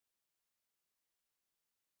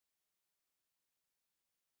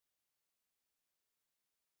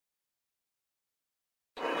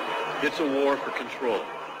It's a war for control.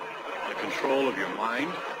 The control of your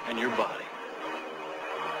mind and your body.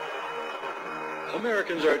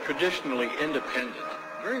 Americans are traditionally independent,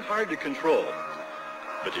 very hard to control.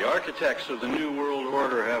 But the architects of the New World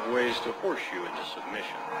Order have ways to force you into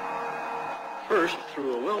submission. First,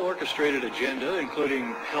 through a well-orchestrated agenda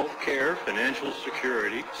including health care, financial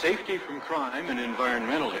security, safety from crime, and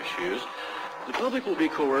environmental issues, the public will be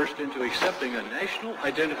coerced into accepting a national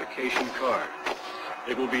identification card.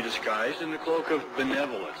 It will be disguised in the cloak of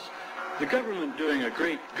benevolence, the government doing a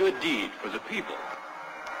great good deed for the people.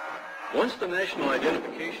 Once the national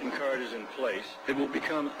identification card is in place, it will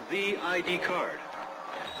become the ID card.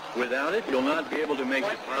 Without it, you'll not be able to make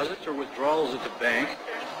deposits or withdrawals at the bank,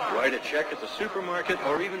 write a check at the supermarket,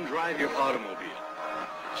 or even drive your automobile.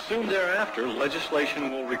 Soon thereafter, legislation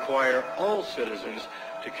will require all citizens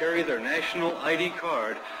to carry their national ID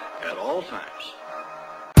card at all times.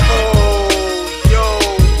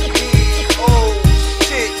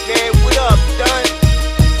 Shit, man, what up, Don?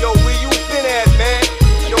 Yo, where you been at, man?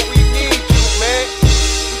 Yo, we need you, man.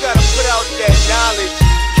 You gotta put out that knowledge.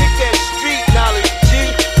 Kick that street knowledge,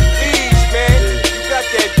 G. Please, man. You got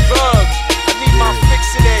that drugs. I need my fix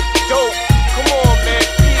of that dope. Come on, man.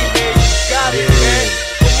 Please, man. You got it, man.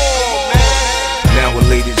 Come on, man. Now a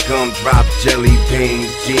latest gumdrop, jelly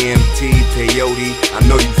beans, GMT, peyote. I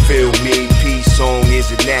know you feel me. Peace song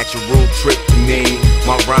is a natural trip to me.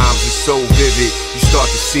 My rhymes are so vivid, you start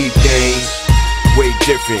to see things way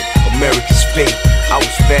different. America's fate. I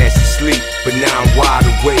was fast asleep, but now I'm wide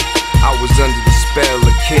awake. I was under the spell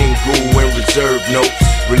of King Guru and reserve notes.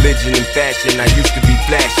 Religion and fashion, I used to be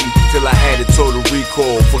flashy till I had a total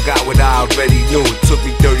recall. Forgot what I already knew. It took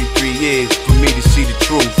me 33 years for me to see the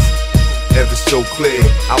truth. Ever so clear,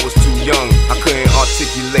 I was too young, I couldn't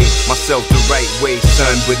articulate myself the right way,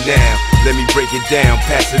 son. But now, let me break it down,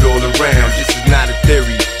 pass it all around. This is not a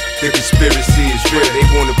theory, the conspiracy is real. They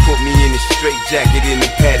wanna put me in a straitjacket in a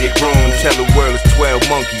padded room, tell the world it's 12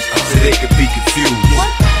 monkeys, so they could be confused.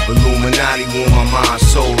 Illuminati want my mind,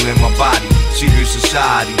 soul, and my body. Secret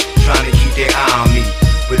society, trying to keep their eye on me.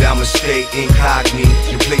 But I'ma stay incognito,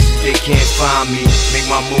 in places they can't find me. Make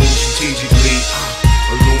my moves strategically.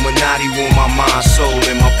 Illuminati want my mind, soul,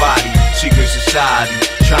 and my body. Secret society,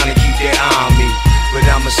 trying to keep their eye on me. But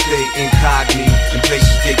I'ma stay incognito, in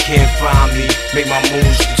places they can't find me. Make my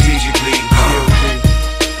moves strategically.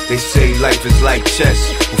 They say life is like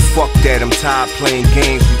chess, but fuck that, I'm tired playing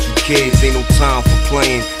games with you kids. Ain't no time for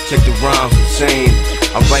playing, check the rhymes I'm saying.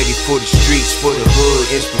 I write it for the streets, for the hood,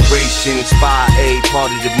 inspiration, inspire a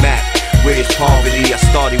part of the map. Where there's poverty, I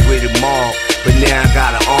started with a mob, but now I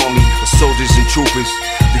got an army of soldiers and troopers.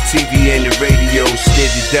 The TV and the radio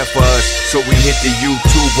scared to death of us, so we hit the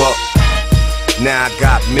YouTube up. Now I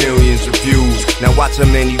got millions of views. Now watch how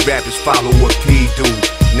many rappers follow what P do.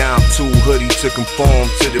 Now I'm too hoodie to conform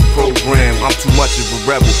to the program. I'm too much of a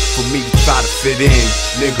rebel for me to try to fit in.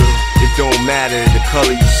 Nigga, it don't matter the color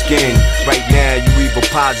of your skin. Right now you either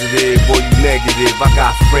positive or you negative. I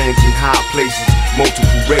got friends in high places,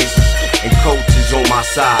 multiple races, and coaches on my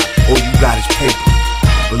side. All you got is paper.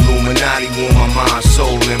 Illuminati want my mind,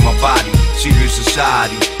 soul, and my body. Secret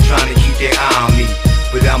society, trying to keep their eye on me.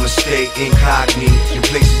 But I'ma stay incognito, in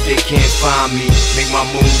places they can't find me. Make my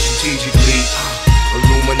moves strategically.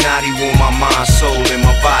 Illuminati want my mind, soul, and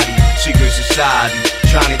my body. Secret society,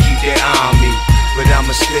 trying to keep their eye on me. But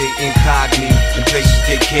I'ma stay incognito, in places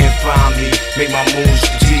they can't find me. Make my moves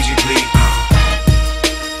strategically.